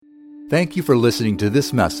Thank you for listening to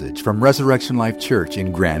this message from Resurrection Life Church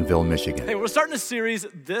in Granville, Michigan. Hey, we're starting a series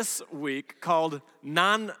this week called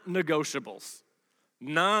Non-Negotiables.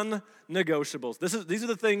 Non-negotiables. These are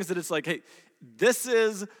the things that it's like, hey, this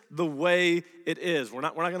is the way it is. We're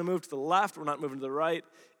not going to move to the left. We're not moving to the right.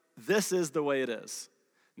 This is the way it is.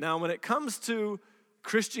 Now, when it comes to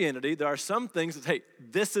Christianity, there are some things that, hey,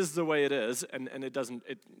 this is the way it is, and there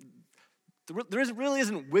really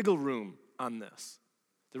isn't wiggle room on this.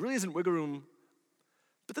 There really isn't wiggle room.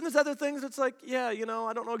 But then there's other things that's like, yeah, I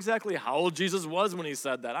don't know exactly how old Jesus was when he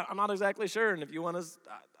said that. I'm not exactly sure, and if you want to,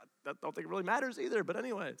 I don't think it really matters either, but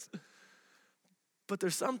anyways. But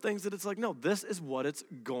there's some things that it's like, no, this is what it's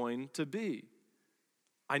going to be.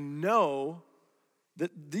 I know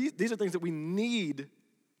that these are things that we need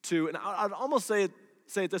to, and I'd almost say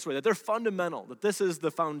it this way, that they're fundamental, that this is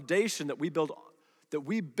the foundation that we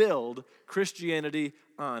build Christianity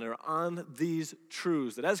on, or on these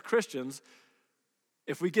truths. That as Christians,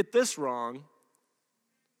 if we get this wrong,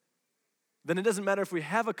 then it doesn't matter if we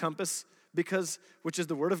have a compass, which is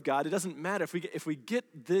the Word of God. It doesn't matter if we get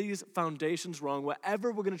these foundations wrong.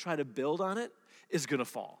 Whatever we're going to try to build on it is going to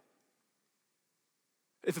fall.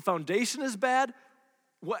 If the foundation is bad,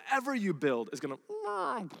 whatever you build is going to,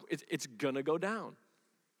 it's going to go down.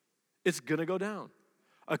 It's going to go down.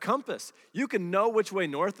 A compass, you can know which way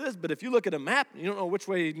north is, but if you look at a map and you don't know which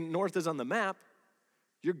way north is on the map,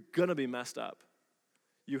 you're going to be messed up.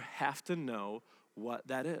 You have to know what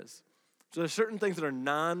that is. So there's certain things that are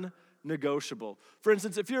non-negotiable. For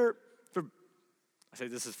instance, I say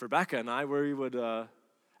this is for Becca and I, where we would,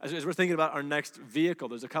 as we're thinking about our next vehicle,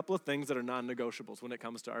 there's a couple of things that are non-negotiables when it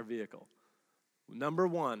comes to our vehicle. Number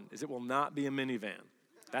one is it will not be a minivan.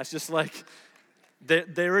 That's just like,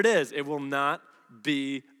 there it is. It will not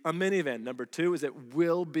be a minivan. Number two is it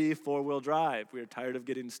will be four-wheel drive. We are tired of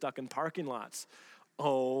getting stuck in parking lots.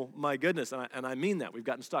 Oh my goodness, and I mean that. We've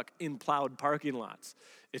gotten stuck in plowed parking lots.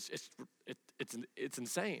 It's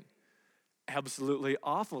insane. Absolutely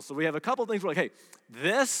awful. So we have a couple things we're like, hey,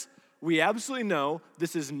 this, we absolutely know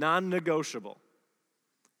this is non-negotiable.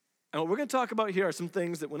 And what we're going to talk about here are some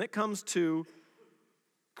things that when it comes to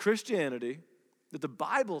Christianity, that the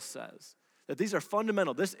Bible says that these are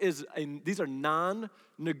fundamental. These are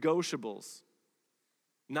non-negotiables.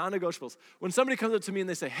 Non-negotiables. When somebody comes up to me and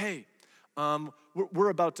they say, hey, we're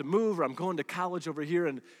about to move, or I'm going to college over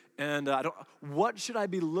here, and what should I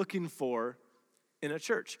be looking for in a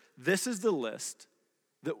church? This is the list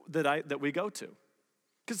that we go to.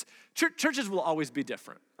 Because churches will always be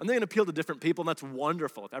different. And they're going to appeal to different people, and that's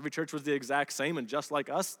wonderful. If every church was the exact same and just like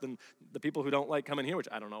us, then the people who don't like coming here, which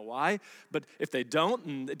I don't know why, but if they don't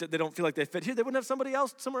and they don't feel like they fit here, they wouldn't have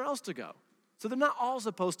somewhere else to go. So they're not all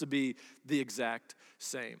supposed to be the exact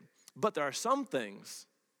same. But there are some things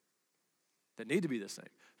that need to be the same.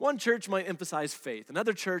 One church might emphasize faith.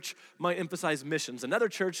 Another church might emphasize missions. Another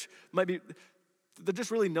church might be, they're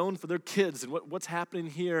just really known for their kids and what's happening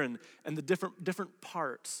here and the different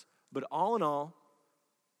parts. But all in all,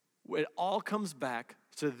 it all comes back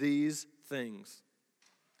to these things.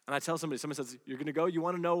 And I tell somebody says, you're going to go, you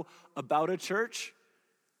want to know about a church?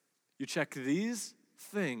 You check these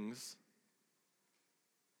things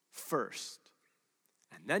first.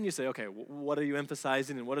 And then you say, okay, what are you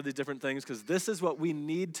emphasizing and what are the different things? Because this is what we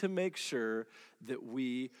need to make sure that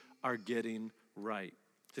we are getting right.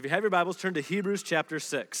 So if you have your Bibles, turn to Hebrews chapter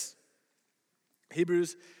 6.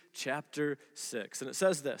 Hebrews chapter 6. And it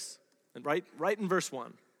says this, and right in verse 1.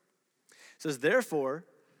 It says, therefore,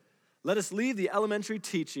 let us leave the elementary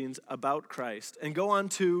teachings about Christ and go on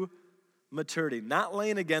to maturity, not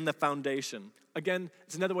laying again the foundation. Again,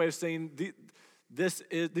 it's another way of saying these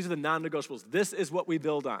are the non-negotiables. This is what we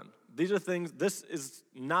build on. These are things, this is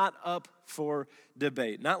not up for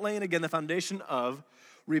debate. Not laying again the foundation of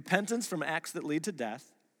repentance from acts that lead to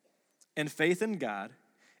death and faith in God,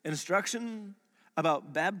 instruction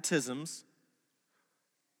about baptisms.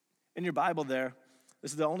 In your Bible there,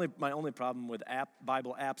 this is my only problem with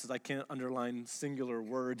Bible apps is I can't underline singular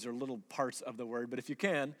words or little parts of the word. But if you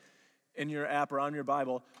can, in your app or on your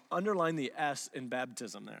Bible, underline the S in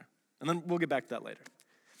baptism there. And then we'll get back to that later.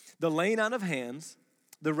 The laying on of hands,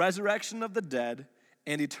 the resurrection of the dead,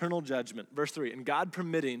 and eternal judgment. Verse 3, and God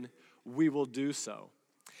permitting, we will do so.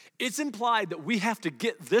 It's implied that we have to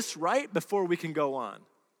get this right before we can go on.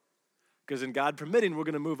 Because in God permitting, we're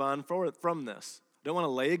going to move on from this. Don't want to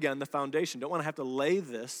lay again the foundation. Don't want to have to lay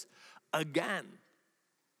this again.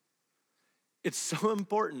 It's so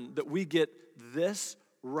important that we get this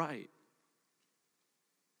right.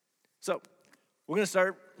 So, we're going to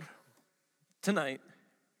start tonight,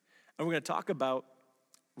 and we're going to talk about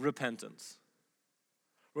repentance.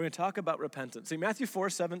 We're going to talk about repentance. See, Matthew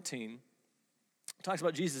 4:17 talks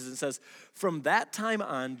about Jesus and says, from that time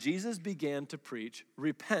on, Jesus began to preach,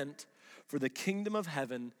 repent, for the kingdom of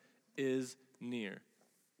heaven is near.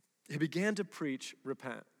 He began to preach,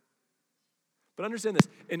 repent. But understand this,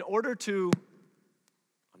 in order to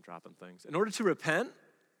repent,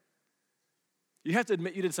 you have to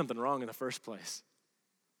admit you did something wrong in the first place.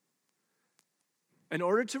 In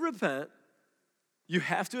order to repent, you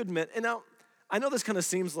have to admit, and now, I know this kind of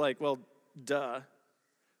seems like, well, duh.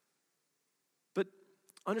 But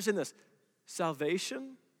understand this,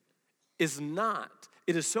 salvation is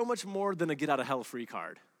so much more than a get out of hell free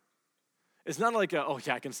card. It's not like, oh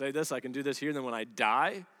yeah, I can say this, I can do this here, and then when I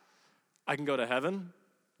die, I can go to heaven,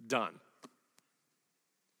 done.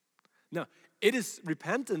 No, it is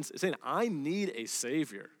repentance saying, I need a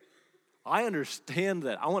Savior. I understand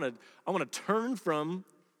that. I want to turn from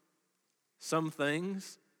some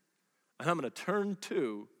things, and I'm going to turn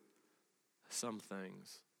to some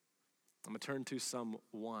things. I'm going to turn to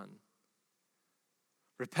someone.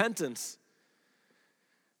 Repentance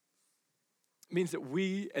means that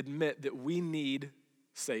we admit that we need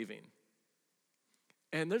saving.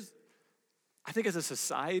 And I think as a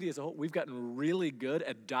society as a whole, we've gotten really good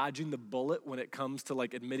at dodging the bullet when it comes to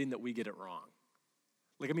like admitting that we get it wrong.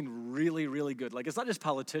 Really, really good. Like, it's not just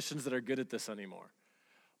politicians that are good at this anymore.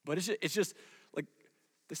 But it's just like,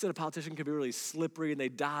 they said a politician can be really slippery and they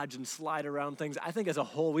dodge and slide around things. I think as a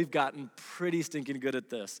whole, we've gotten pretty stinking good at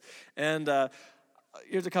this. And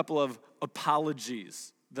here's a couple of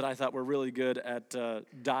apologies that I thought were really good at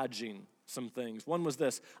dodging some things. One was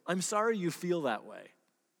this: I'm sorry you feel that way.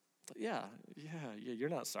 Yeah, you're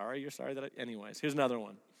not sorry. You're sorry that anyways, here's another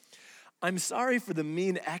one. I'm sorry for the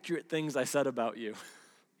mean, accurate things I said about you.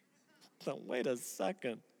 So, wait a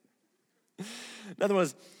second. Another one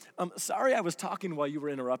was, sorry I was talking while you were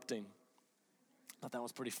interrupting. Thought that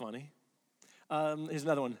was pretty funny. Here's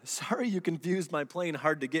another one. Sorry you confused my playing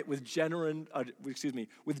hard to get with general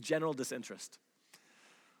disinterest.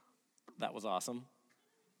 That was awesome.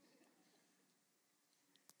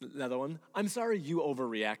 Another one. I'm sorry you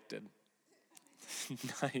overreacted.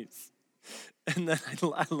 Nice. And then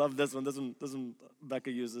I love this one. This one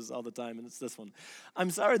Becca uses all the time, and it's this one.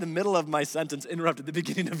 I'm sorry the middle of my sentence interrupted the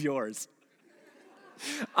beginning of yours.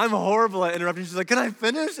 I'm horrible at interrupting. She's like, can I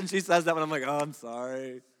finish? And she says that when I'm like, oh, I'm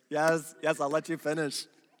sorry. Yes, I'll let you finish.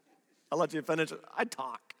 I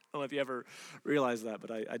talk. I don't know if you ever realize that,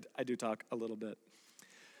 but I do talk a little bit.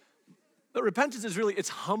 But repentance is really, it's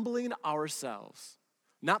humbling ourselves.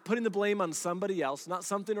 Not putting the blame on somebody else, not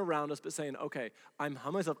something around us, but saying, okay, I'm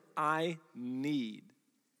humbling myself. I need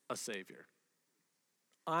a Savior.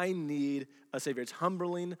 I need a Savior. It's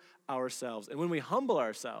humbling ourselves. And when we humble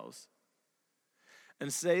ourselves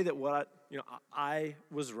and say that I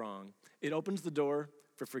was wrong, it opens the door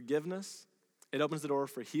for forgiveness, it opens the door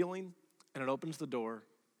for healing, and it opens the door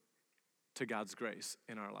to God's grace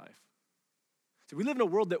in our life. See, we live in a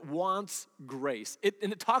world that wants grace.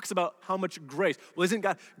 And it talks about how much grace. Well, isn't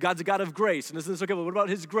God's a God of grace? And isn't this okay? Well, what about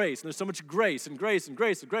his grace? And there's so much grace and grace and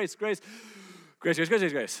grace and grace.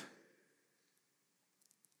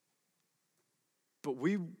 But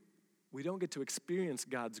we don't get to experience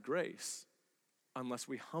God's grace unless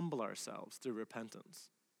we humble ourselves through repentance.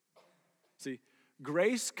 See,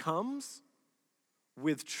 grace comes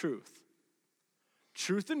with truth.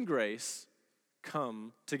 Truth and grace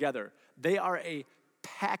come together. They are a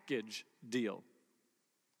package deal.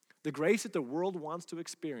 The grace that the world wants to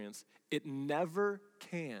experience, it never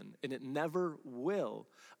can and it never will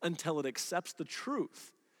until it accepts the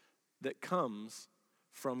truth that comes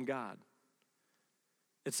from God.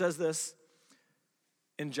 It says this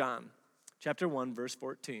in John chapter 1, verse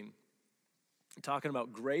 14, talking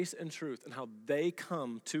about grace and truth and how they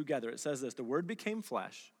come together. It says this: the Word became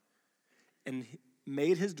flesh and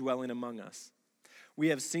made his dwelling among us. We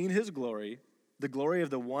have seen his glory, the glory of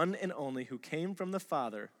the one and only who came from the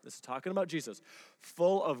Father. This is talking about Jesus,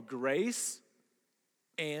 full of grace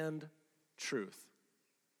and truth.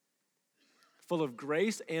 Full of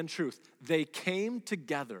grace and truth. They came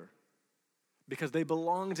together because they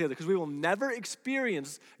belong together, because we will never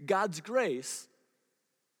experience God's grace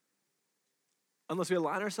unless we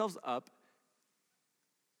align ourselves up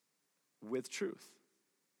with truth.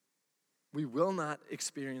 We will not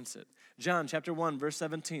experience it. John chapter 1, verse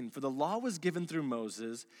 17, for the law was given through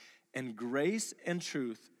Moses, and grace and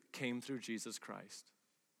truth came through Jesus Christ.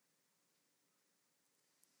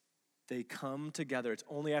 They come together. It's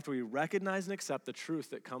only after we recognize and accept the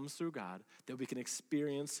truth that comes through God that we can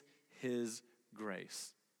experience his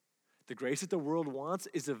grace. The grace that the world wants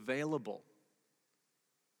is available,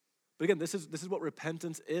 But again, this is what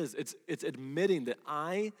repentance is. It's admitting that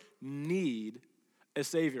I need a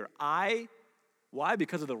Savior. Why?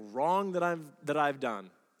 Because of the wrong that I've done.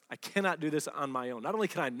 I cannot do this on my own. Not only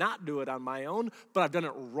can I not do it on my own, but I've done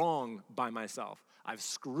it wrong by myself. I've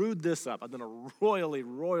screwed this up. I've done a royally,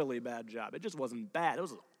 royally bad job. It just wasn't bad. It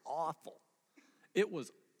was awful. It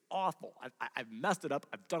was awful. I've messed it up.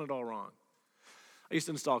 I've done it all wrong. I used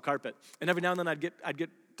to install carpet, and every now and then I'd get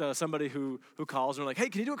somebody who calls and they're like, "Hey,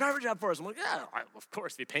 can you do a carpet job for us?" I'm like, "Yeah, of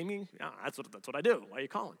course. If you pay me, yeah, that's what I do. Why are you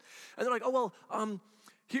calling?" And they're like, "Oh well,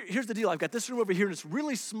 here's the deal. I've got this room over here, and it's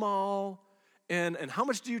really small. And how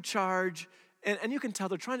much do you charge?" And you can tell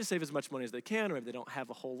they're trying to save as much money as they can, or maybe they don't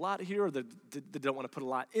have a whole lot here, or they don't want to put a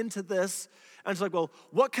lot into this. And it's like, well,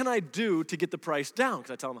 what can I do to get the price down?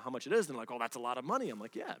 Because I tell them how much it is, and they're like, "Oh, that's a lot of money." I'm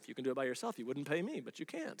like, "Yeah, if you can do it by yourself, you wouldn't pay me, but you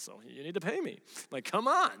can't, so you need to pay me." Like, come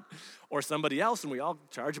on. Or somebody else, and we all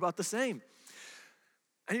charge about the same.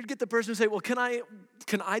 And you'd get the person who say, "Well, can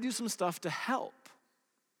I do some stuff to help?"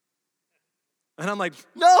 And I'm like,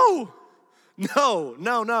 No.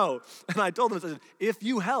 And I told them, I said, "If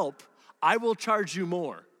you help, I will charge you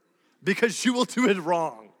more because you will do it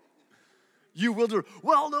wrong. You will do it."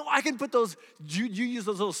 "Well, no, I can put those," you use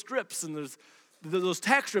those little strips and there's those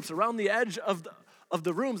tack strips around the edge of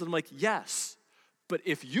the rooms. And I'm like, "Yes, but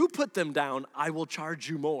if you put them down, I will charge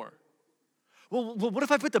you more." Well, what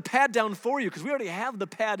if I put the pad down for you? Because we already have the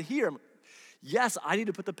pad here. "Yes, I need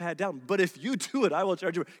to put the pad down, but if you do it, I will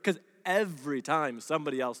charge you more." Because every time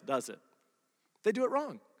somebody else does it, they do it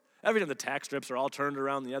wrong. Every time the tack strips are all turned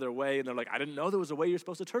around the other way, and they're like, "I didn't know there was a way you're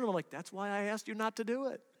supposed to turn them." I'm like, "That's why I asked you not to do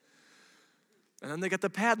it." And then they get the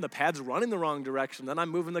pad, and the pad's running the wrong direction. Then I'm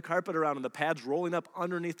moving the carpet around, and the pad's rolling up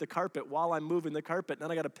underneath the carpet while I'm moving the carpet. And then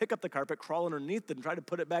I got to pick up the carpet, crawl underneath it, and try to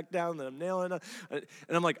put it back down. And I'm nailing it.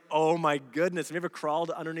 And I'm like, oh my goodness. Have you ever crawled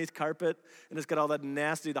underneath carpet, and it's got all that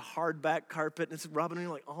nasty, the hard back carpet, and it's rubbing, and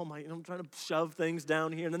you're like, oh my, I'm trying to shove things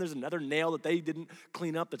down here. And then there's another nail that they didn't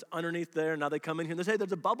clean up that's underneath there. And now they come in here, and they say,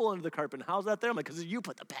 "There's a bubble under the carpet." And how's that there? I'm like, "Because you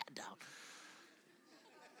put the pad down."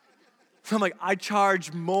 So I'm like, I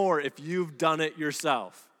charge more if you've done it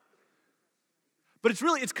yourself. But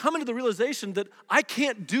it's coming to the realization that I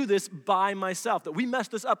can't do this by myself, that we mess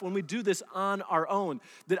this up when we do this on our own,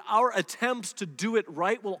 that our attempts to do it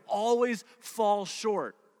right will always fall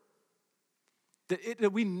short,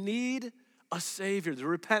 that we need a Savior to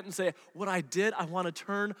repent and say, what I did, I want to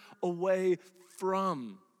turn away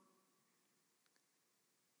from.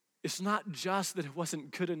 It's not just that it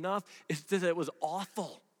wasn't good enough, it's that it was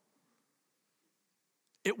awful.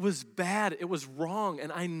 It was bad, it was wrong,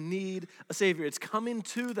 and I need a Savior. It's coming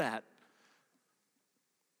to that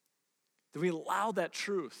we allow that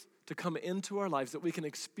truth to come into our lives, that we can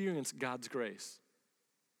experience God's grace.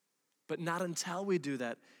 But not until we do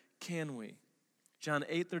that can we. John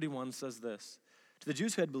 8:31 says this, "To the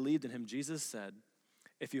Jews who had believed in him, Jesus said,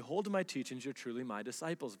 'If you hold to my teachings, you're truly my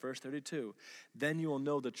disciples.'" Verse 32, "Then you will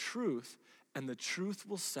know the truth, and the truth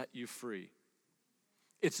will set you free."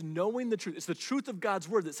 It's knowing the truth. It's the truth of God's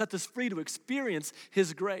word that sets us free to experience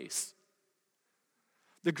his grace.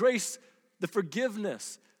 The grace, the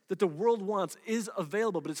forgiveness that the world wants is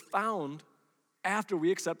available, but it's found after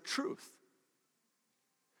we accept truth.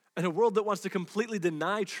 And a world that wants to completely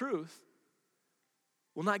deny truth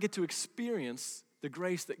will not get to experience the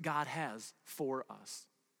grace that God has for us.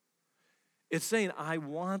 It's saying, I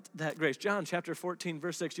want that grace. John chapter 14,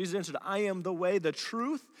 verse 6, Jesus answered, "I am the way, the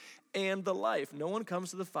truth, and the life. No one comes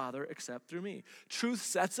to the Father except through me." Truth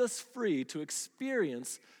sets us free to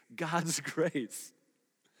experience God's grace.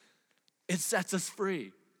 It sets us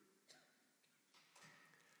free.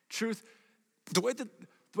 Truth, the way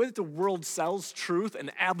that the world sells truth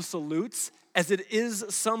and absolutes, as it is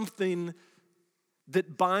something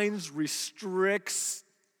that binds, restricts,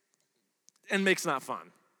 and makes not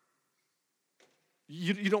fun.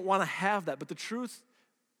 You don't want to have that, but the truth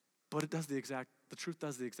does the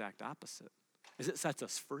exact opposite. It sets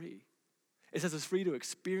us free. It sets us free to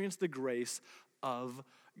experience the grace of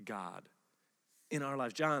God in our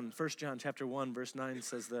lives. 1 John chapter 1, verse 9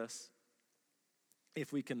 says this,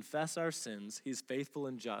 "If we confess our sins, he's faithful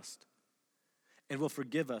and just and will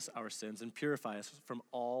forgive us our sins and purify us from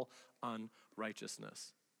all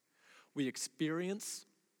unrighteousness." What do we experience?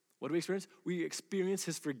 We experience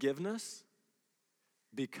his forgiveness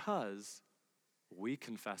because we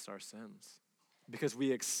confess our sins, because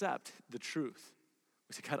we accept the truth.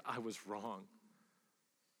 We say, God, I was wrong.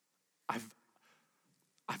 I've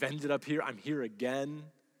ended up here. I'm here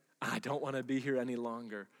again. I don't want to be here any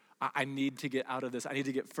longer. I need to get out of this. I need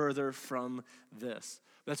to get further from this.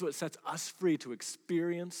 That's what sets us free to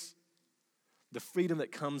experience the freedom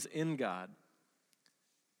that comes in God.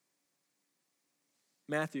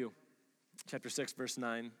 Matthew chapter 6, verse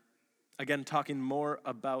 9, again talking more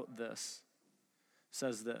about this,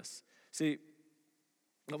 says this. See,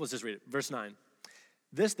 let's just read it. Verse 9.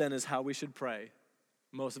 This then is how we should pray.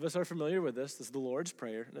 Most of us are familiar with this. This is the Lord's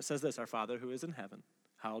Prayer. And it says this, Our Father who is in heaven,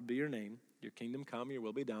 hallowed be your name. Your kingdom come, your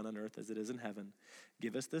will be done on earth as it is in heaven.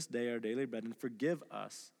 Give us this day our daily bread and forgive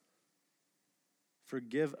us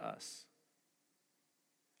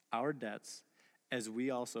our debts as we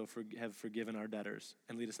also have forgiven our debtors.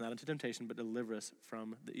 And lead us not into temptation, but deliver us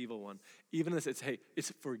from the evil one. Even this,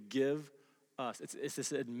 it's forgive us. It's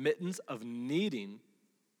this admittance of needing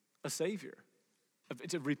a Savior.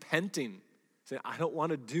 It's a repenting. Saying, I don't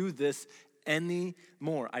want to do this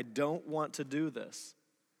anymore. I don't want to do this.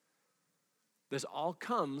 This all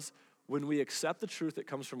comes when we accept the truth that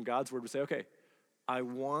comes from God's word. We say, okay, I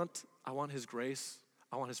want his grace.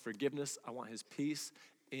 I want his forgiveness. I want his peace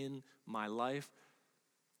in my life.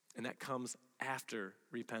 And that comes after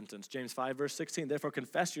repentance. James 5, verse 16, therefore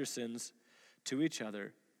confess your sins to each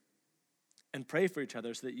other and pray for each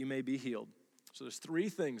other so that you may be healed. So there's three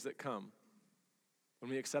things that come when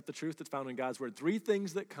we accept the truth that's found in God's word. Three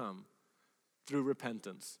things that come through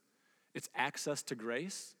repentance. It's access to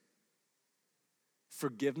grace,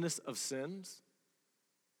 forgiveness of sins,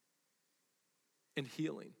 and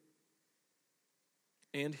healing.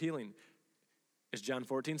 And healing. Is John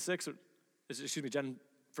 14:6, John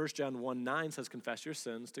 1 John 1:9 says, confess your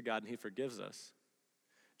sins to God and he forgives us.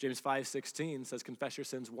 James 5:16 says, confess your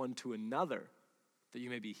sins one to another that you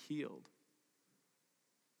may be healed.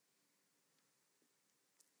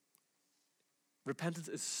 Repentance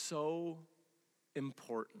is so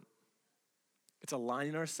important. It's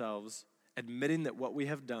aligning ourselves, admitting that what we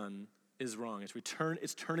have done is wrong.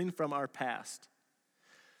 It's turning from our past.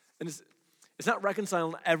 And it's not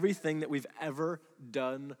reconciling everything that we've ever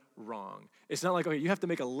done wrong. It's not like, okay, you have to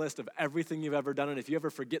make a list of everything you've ever done, and if you ever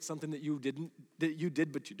forget something that you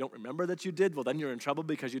did, but you don't remember that you did, well, then you're in trouble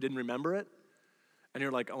because you didn't remember it. And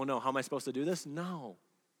you're like, oh no, how am I supposed to do this? No.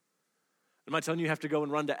 Am I telling you have to go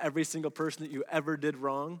and run to every single person that you ever did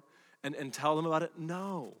wrong and tell them about it?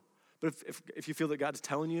 No. But if you feel that God's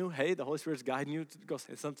telling you, hey, the Holy Spirit's guiding you to go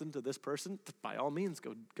say something to this person, by all means,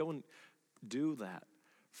 go and do that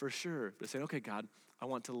for sure. But saying, okay, God, I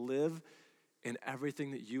want to live in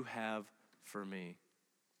everything that you have for me.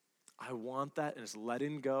 I want that, and it's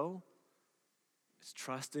letting go. It's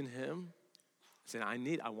trusting him.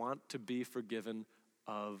 Saying, I want to be forgiven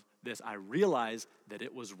of this. I realize that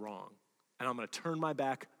it was wrong. And I'm going to turn my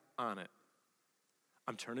back on it.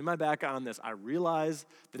 I'm turning my back on this. I realize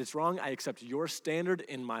that it's wrong. I accept your standard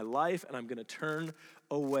in my life, and I'm going to turn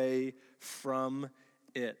away from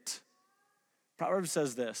it. Proverbs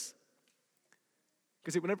says this.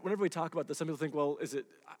 Because whenever we talk about this, some people think, well, is it,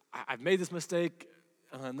 I've made this mistake,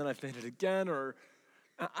 and then I've made it again, or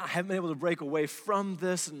I haven't been able to break away from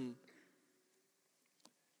this. And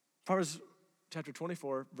Proverbs Chapter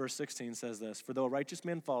 24, verse 16 says this, for though a righteous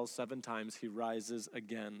man falls 7 times, he rises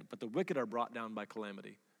again, but the wicked are brought down by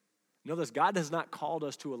calamity. Know this, God has not called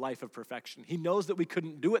us to a life of perfection. He knows that we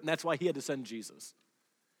couldn't do it, and that's why he had to send Jesus.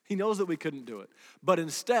 He knows that we couldn't do it. But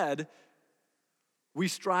instead, we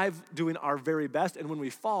strive doing our very best, and when we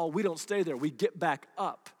fall, we don't stay there. We get back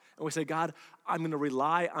up, and we say, God, I'm going to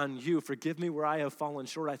rely on you. Forgive me where I have fallen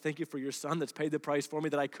short. I thank you for your son that's paid the price for me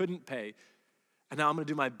that I couldn't pay. And now I'm going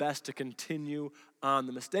to do my best to continue on.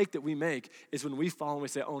 The mistake that we make is when we fall and we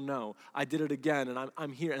say, oh no, I did it again and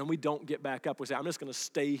I'm here, and we don't get back up. We say, I'm just going to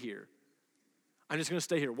stay here. I'm just going to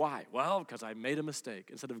stay here. Why? Well, because I made a mistake.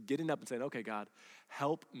 Instead of getting up and saying, okay, God,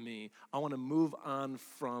 help me. I want to move on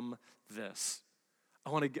from this. I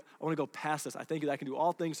want to go past this. I thank you that I can do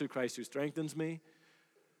all things through Christ who strengthens me.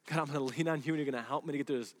 God, I'm going to lean on you, and you're going to help me to get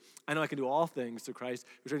through this. I know I can do all things through Christ,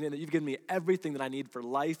 and that you've given me everything that I need for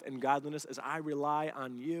life and godliness as I rely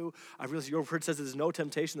on you. I realize your word says there's no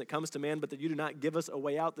temptation that comes to man, but that you do not give us a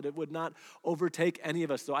way out, that it would not overtake any of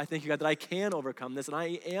us. So I thank you, God, that I can overcome this, and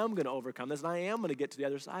I am going to overcome this, and I am going to get to the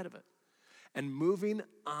other side of it. And moving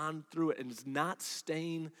on through it, and it's not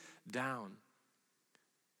staying down.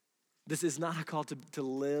 This is not a call to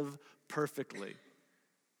live perfectly,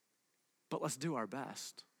 but let's do our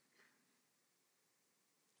best.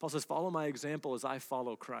 Paul says, follow my example as I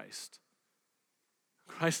follow Christ.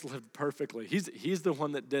 Christ lived perfectly. He's the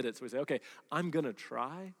one that did it. So we say, okay, I'm going to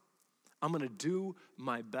try. I'm going to do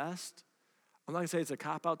my best. I'm not going to say it's a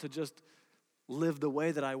cop-out to just live the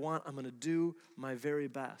way that I want. I'm going to do my very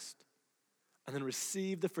best. And then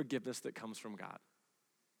receive the forgiveness that comes from God.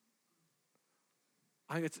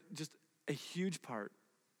 I think it's just a huge part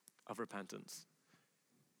of repentance.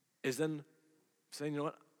 Is then saying, you know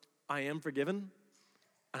what, I am forgiven,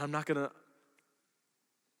 and I'm not going to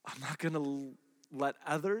I'm not going to let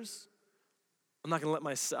others, I'm not going to let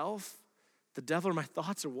myself, the devil or my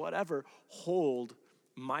thoughts or whatever, hold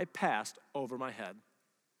my past over my head.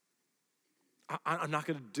 I'm not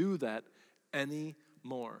going to do that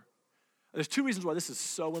anymore. There's two reasons why this is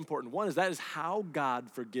so important. One is that is how God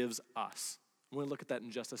forgives us. I'm going to look at that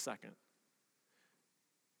in just a second.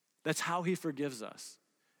 That's how he forgives us.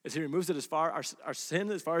 As he removes it as far, our sin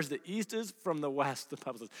as far as the east is from the west, the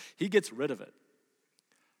Bible says. He gets rid of it.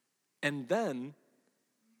 And then,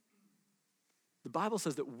 the Bible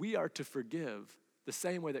says that we are to forgive the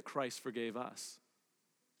same way that Christ forgave us.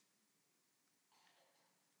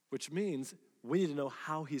 Which means we need to know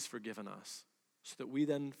how he's forgiven us so that we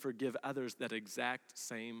then forgive others that exact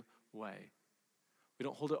same way. We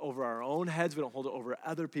don't hold it over our own heads. We don't hold it over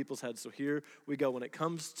other people's heads. So here we go. When it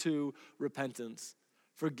comes to repentance,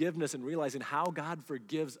 forgiveness and realizing how God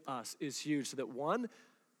forgives us is huge so that one,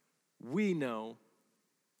 we know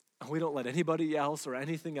and we don't let anybody else or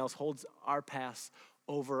anything else hold our past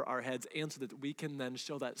over our heads, and so that we can then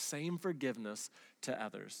show that same forgiveness to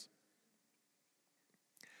others.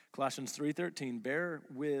 Colossians 3:13, bear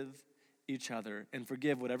with each other and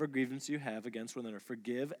forgive whatever grievance you have against one another.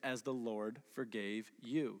 Forgive as the Lord forgave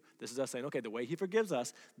you. This is us saying, okay, the way he forgives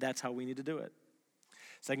us, that's how we need to do it.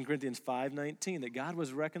 2 Corinthians 5:19, that God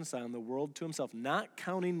was reconciling the world to himself, not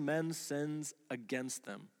counting men's sins against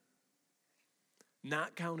them.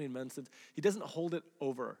 Not counting men's sins. He doesn't hold it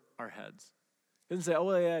over our heads. He doesn't say,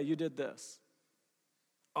 oh yeah, you did this.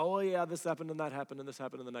 Oh yeah, this happened and that happened and this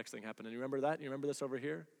happened and the next thing happened. And you remember that? You remember this over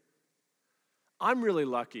here? I'm really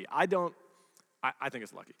lucky. I think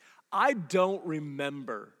it's lucky. I don't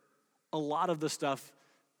remember a lot of the stuff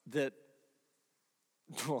that,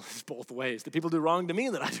 well, it's both ways. That people do wrong to me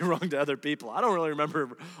and that I do wrong to other people. I don't really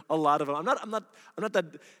remember a lot of them. I'm not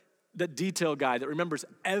that detail guy that remembers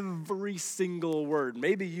every single word.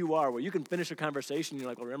 Maybe you are, where you can finish a conversation and you're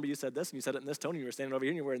like, well, remember you said this and you said it in this tone and you were standing over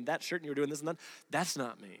here and you're wearing that shirt and you were doing this and that. That's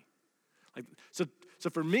not me. Like, so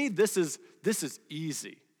for me, this is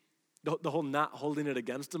easy. The whole not holding it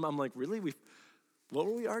against him, I'm like, really? What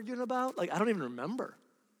were we arguing about? Like, I don't even remember.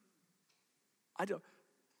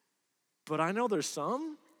 But I know there's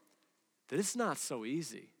some that it's not so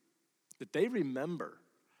easy, that they remember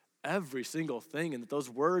every single thing, and that those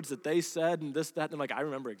words that they said and this, that, and I'm like, I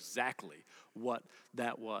remember exactly what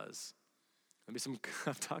that was.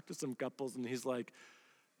 I've talked to some couples, and he's like,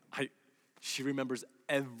 she remembers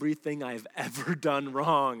everything I've ever done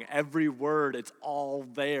wrong, every word, it's all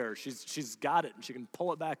there. She's got it, and she can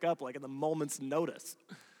pull it back up like in the moment's notice.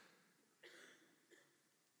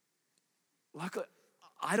 Luckily,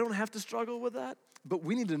 I don't have to struggle with that, but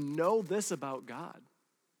we need to know this about God,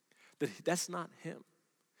 that's not him.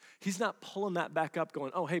 He's not pulling that back up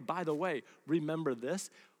going, oh, hey, by the way, remember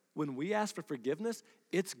this? When we ask for forgiveness,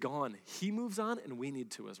 it's gone. He moves on, and we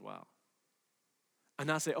need to as well. And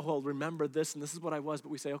not say, oh, well, remember this, and this is what I was, but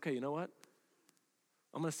we say, okay, you know what?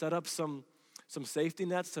 I'm going to set up some safety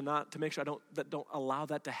nets to make sure I don't allow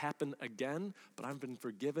that to happen again, but I've been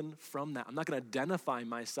forgiven from that. I'm not going to identify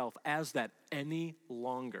myself as that any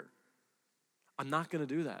longer. I'm not going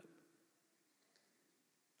to do that.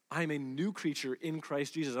 I am a new creature in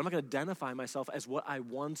Christ Jesus. I'm not going to identify myself as what I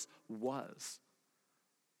once was.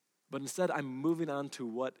 But instead, I'm moving on to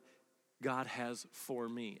what God has for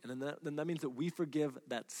me. And then that means that we forgive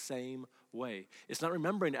that same way. It's not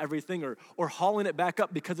remembering everything or hauling it back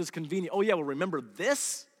up because it's convenient. Oh yeah, well, remember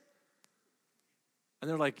this?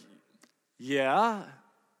 And they're like, yeah,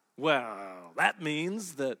 well, that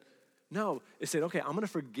means that. No, it said, okay, I'm going to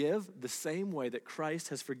forgive the same way that Christ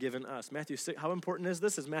has forgiven us. Matthew 6, how important is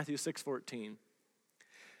this? Is Matthew 6:14.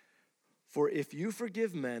 For if you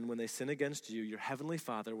forgive men when they sin against you, your heavenly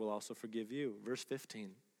Father will also forgive you. Verse 15.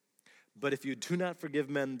 But if you do not forgive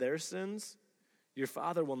men their sins, your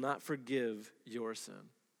Father will not forgive your sin.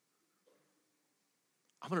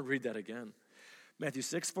 I'm going to read that again. Matthew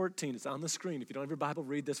 6:14, it's on the screen. If you don't have your Bible,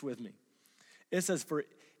 read this with me. It says, for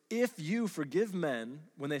if you forgive men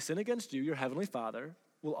when they sin against you, your heavenly Father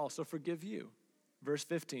will also forgive you. Verse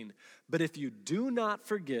 15, but if you do not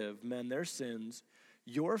forgive men their sins,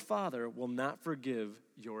 your Father will not forgive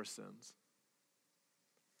your sins.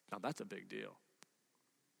 Now that's a big deal.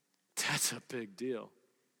 That's a big deal.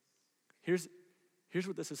 Here's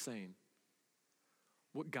what this is saying.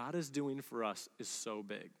 What God is doing for us is so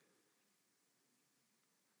big.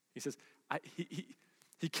 He says,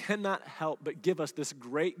 He cannot help but give us this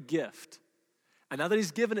great gift. And now that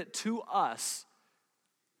he's given it to us,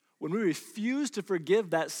 when we refuse to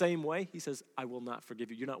forgive that same way, he says, I will not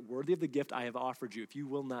forgive you. You're not worthy of the gift I have offered you if you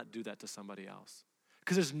will not do that to somebody else.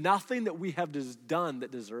 Because there's nothing that we have done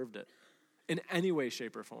that deserved it. in any way,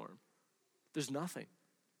 shape, or form. There's nothing.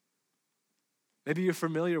 Maybe you're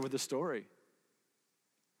familiar with the story.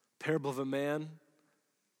 Parable of a man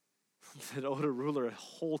that owed a ruler a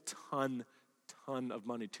whole ton of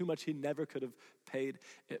money. Too much, he never could have paid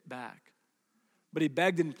it back. But he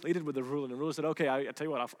begged and pleaded with the ruler, and the ruler said, okay, I tell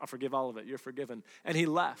you what, I'll forgive all of it. You're forgiven. And he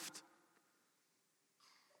left.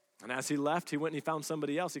 And as he left, he went and he found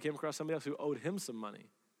somebody else. He came across somebody else who owed him some money.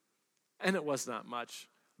 And it was not much.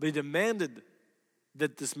 But he demanded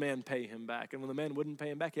that this man pay him back. And when the man wouldn't pay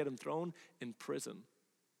him back, he had him thrown in prison.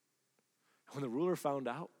 And when the ruler found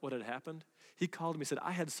out what had happened, he called him. He said,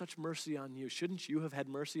 I had such mercy on you. Shouldn't you have had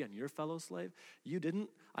mercy on your fellow slave? You didn't?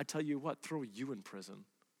 I tell you what, throw you in prison.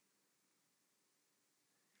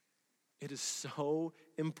 It is so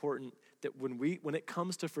important that when it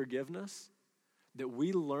comes to forgiveness, that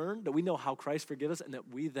we learn, that we know how Christ forgives us, and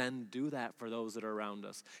that we then do that for those that are around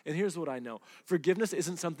us. And here's what I know. Forgiveness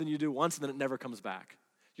isn't something you do once and then it never comes back.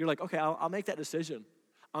 You're like, okay, I'll make that decision.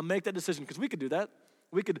 I'll make that decision, because we could do that.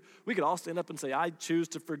 We could all stand up and say, I choose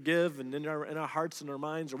to forgive, and in our hearts and our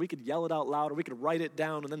minds, or we could yell it out loud, or we could write it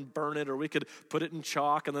down and then burn it, or we could put it in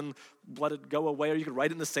chalk and then let it go away, or you could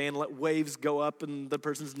write it in the sand and let waves go up and the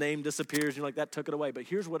person's name disappears, and you're like, that took it away. But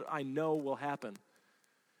here's what I know will happen.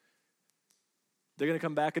 They're going to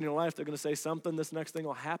come back in your life, they're going to say something, this next thing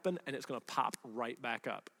will happen, and it's going to pop right back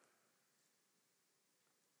up.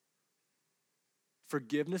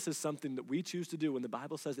 Forgiveness is something that we choose to do when the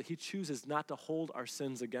Bible says that he chooses not to hold our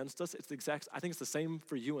sins against us. I think it's the same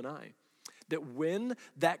for you and I. That when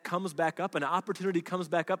that comes back up, an opportunity comes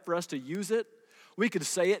back up for us to use it, we could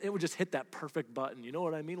say it, and it would just hit that perfect button. You know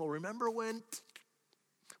what I mean? Well, remember when?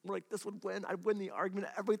 We're like, this would win. I'd win the argument,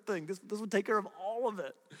 everything. This would take care of all of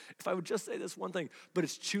it if I would just say this one thing. But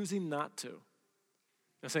it's choosing not to.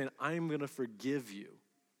 I'm saying, I'm going to forgive you.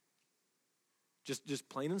 Just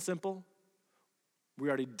plain and simple. We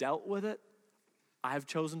already dealt with it. I've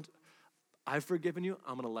forgiven you.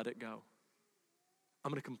 I'm going to let it go. I'm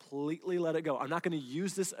going to completely let it go. I'm not going to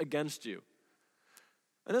use this against you.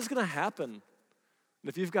 And it's going to happen. And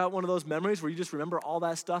if you've got one of those memories where you just remember all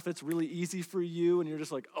that stuff, it's really easy for you, and you're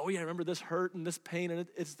just like, oh yeah, I remember this hurt and this pain, and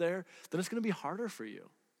it's there, then it's going to be harder for you.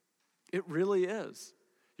 It really is.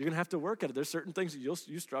 You're going to have to work at it. There's certain things that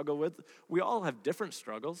you struggle with. We all have different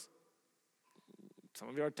struggles. Some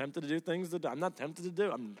of you are tempted to do things that I'm not tempted to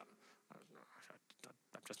do. I'm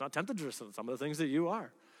just not tempted to do some of the things that you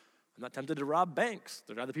are. I'm not tempted to rob banks.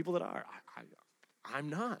 There are other people that are. I'm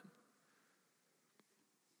not.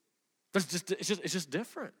 It's just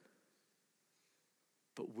different.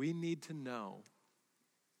 But we need to know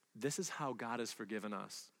this is how God has forgiven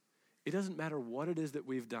us. It doesn't matter what it is that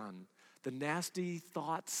we've done. The nasty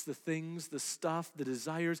thoughts, the things, the stuff, the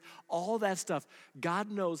desires, all that stuff.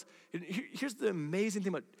 God knows. Here's the amazing thing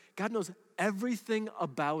about God knows everything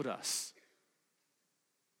about us.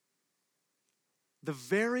 The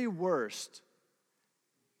very worst.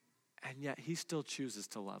 And yet he still chooses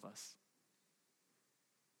to love us.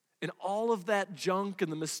 And all of that junk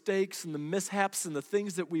and the mistakes and the mishaps and the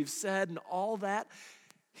things that we've said and all that,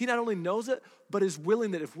 he not only knows it, but is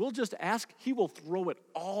willing that if we'll just ask, he will throw it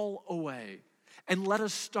all away and let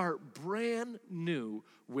us start brand new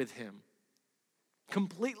with him.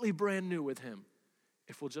 Completely brand new with him,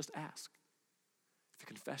 if we'll just ask. If you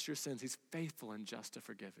confess your sins, he's faithful and just to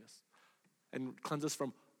forgive us and cleanse us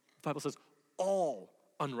from, the Bible says, all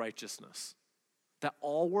unrighteousness. That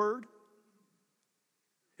all word,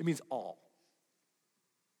 it means all.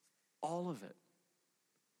 All of it.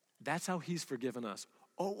 That's how he's forgiven us.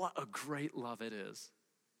 Oh, what a great love it is.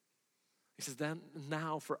 He says, then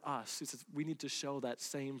now for us, he says, we need to show that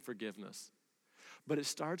same forgiveness. But it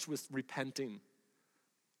starts with repenting.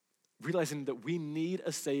 Realizing that we need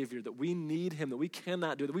a Savior, that we need him, that we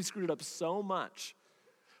cannot do it, that we screwed it up so much.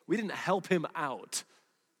 We didn't help him out.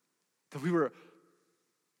 That we were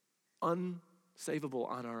unsavable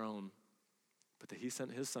on our own. But that he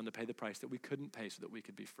sent his son to pay the price that we couldn't pay so that we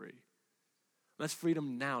could be free. That's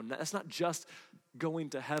freedom now. That's not just going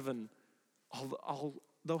to heaven,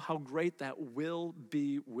 although how great that will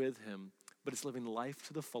be with him, but it's living life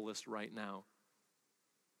to the fullest right now.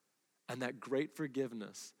 And that great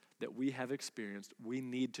forgiveness that we have experienced, we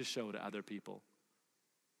need to show to other people.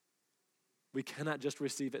 We cannot just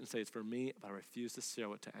receive it and say, it's for me, but I refuse to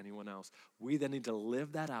show it to anyone else. We then need to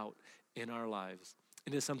live that out in our lives.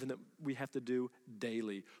 It is something that we have to do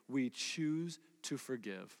daily. We choose to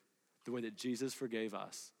forgive the way that Jesus forgave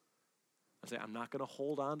us. I say, I'm not going to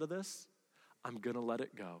hold on to this. I'm going to let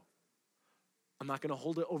it go. I'm not going to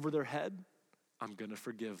hold it over their head. I'm going to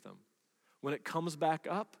forgive them. When it comes back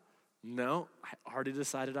up, No, I already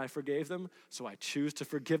decided I forgave them, so I choose to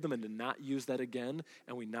forgive them and to not use that again.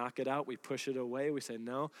 And we knock it out, we push it away, we say,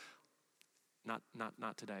 no,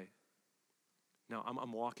 not today. No,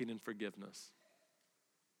 I'm walking in forgiveness.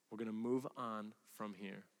 We're going to move on from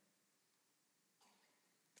here.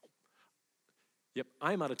 Yep,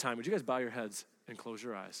 I am out of time. Would you guys bow your heads and close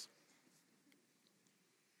your eyes?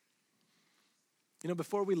 You know,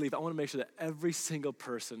 before we leave, I want to make sure that every single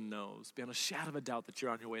person knows, beyond a shadow of a doubt, that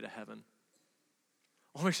you're on your way to heaven.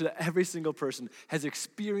 I want to make sure that every single person has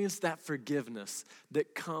experienced that forgiveness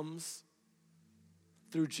that comes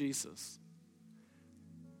through Jesus.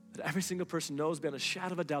 That every single person knows beyond a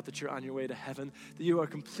shadow of a doubt that you're on your way to heaven, that you are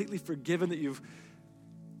completely forgiven, that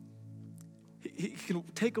He can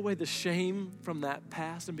take away the shame from that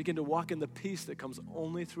past and begin to walk in the peace that comes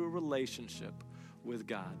only through a relationship with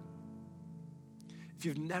God. If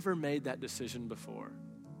you've never made that decision before,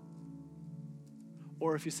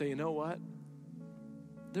 or if you say, you know what?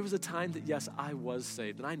 There was a time that, yes, I was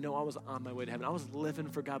saved, and I know I was on my way to heaven. I was living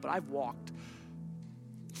for God, but I've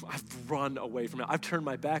run away from Him. I've turned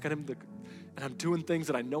my back on Him, and I'm doing things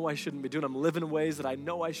that I know I shouldn't be doing. I'm living in ways that I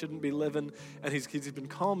know I shouldn't be living, and He's been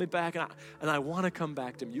calling me back, and I want to come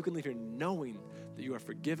back to Him. You can leave here knowing that you are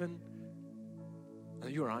forgiven and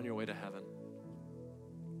that you are on your way to heaven.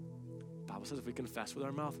 The Bible says if we confess with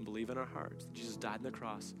our mouth and believe in our hearts that Jesus died on the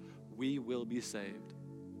cross, we will be saved.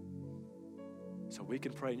 So we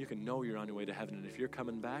can pray and you can know you're on your way to heaven. And if you're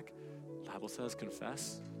coming back, the Bible says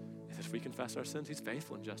confess. If we confess our sins, He's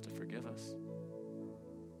faithful and just to forgive us.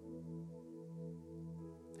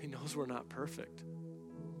 He knows we're not perfect.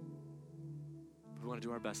 But we want to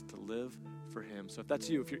do our best to live for Him. So if that's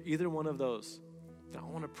you, if you're either one of those, then I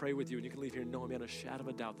want to pray with you, and you can leave here knowing beyond a shadow of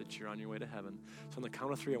a doubt that you're on your way to heaven. So on the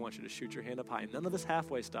count of 3, I want you to shoot your hand up high. None of this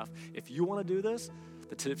halfway stuff. If you want to do this,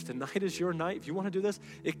 if tonight is your night, if you want to do this,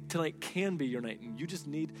 tonight can be your night. And you just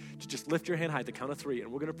need to just lift your hand high at the count of 3.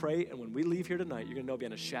 And we're going to pray. And when we leave here tonight, you're going to know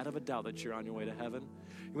beyond a shadow of a doubt that you're on your way to heaven.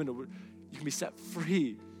 You can be set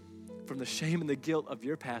free from the shame and the guilt of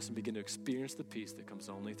your past and begin to experience the peace that comes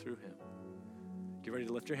only through Him. Get ready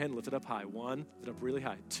to lift your hand, lift it up high. 1, lift it up really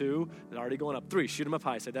high. 2, it's already going up. 3, shoot them up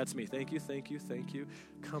high. Say, that's me. Thank you, thank you, thank you.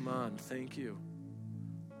 Come on, thank you.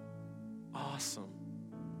 Awesome.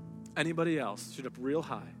 Anybody else? Shoot up real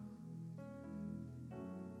high.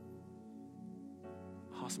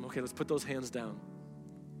 Awesome. Okay, let's put those hands down.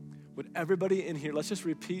 Would everybody in here, let's just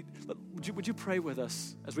repeat. Would you pray with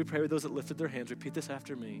us as we pray with those that lifted their hands? Repeat this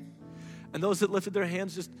after me. And those that lifted their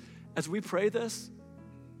hands, just as we pray this,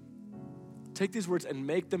 take these words and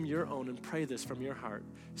make them your own and pray this from your heart.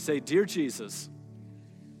 Say, Dear Jesus,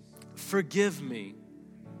 forgive me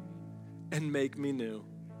and make me new.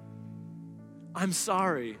 I'm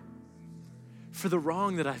sorry for the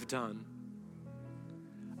wrong that I've done.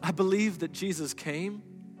 I believe that Jesus came,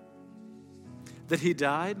 that He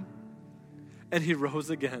died, and He rose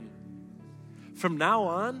again. From now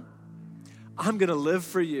on, I'm going to live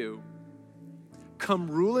for You. Come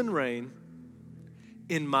rule and reign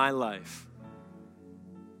in my life.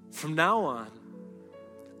 From now on,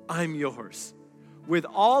 I'm Yours. With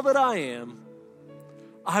all that I am,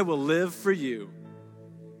 I will live for You.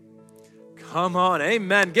 Come on,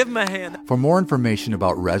 amen. Give Him a hand. For more information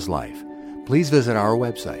about Res Life, please visit our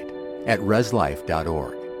website at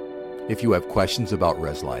reslife.org. If you have questions about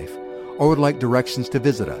Res Life or would like directions to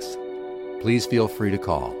visit us, please feel free to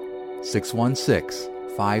call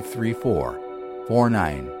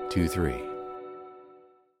 616-534-4923.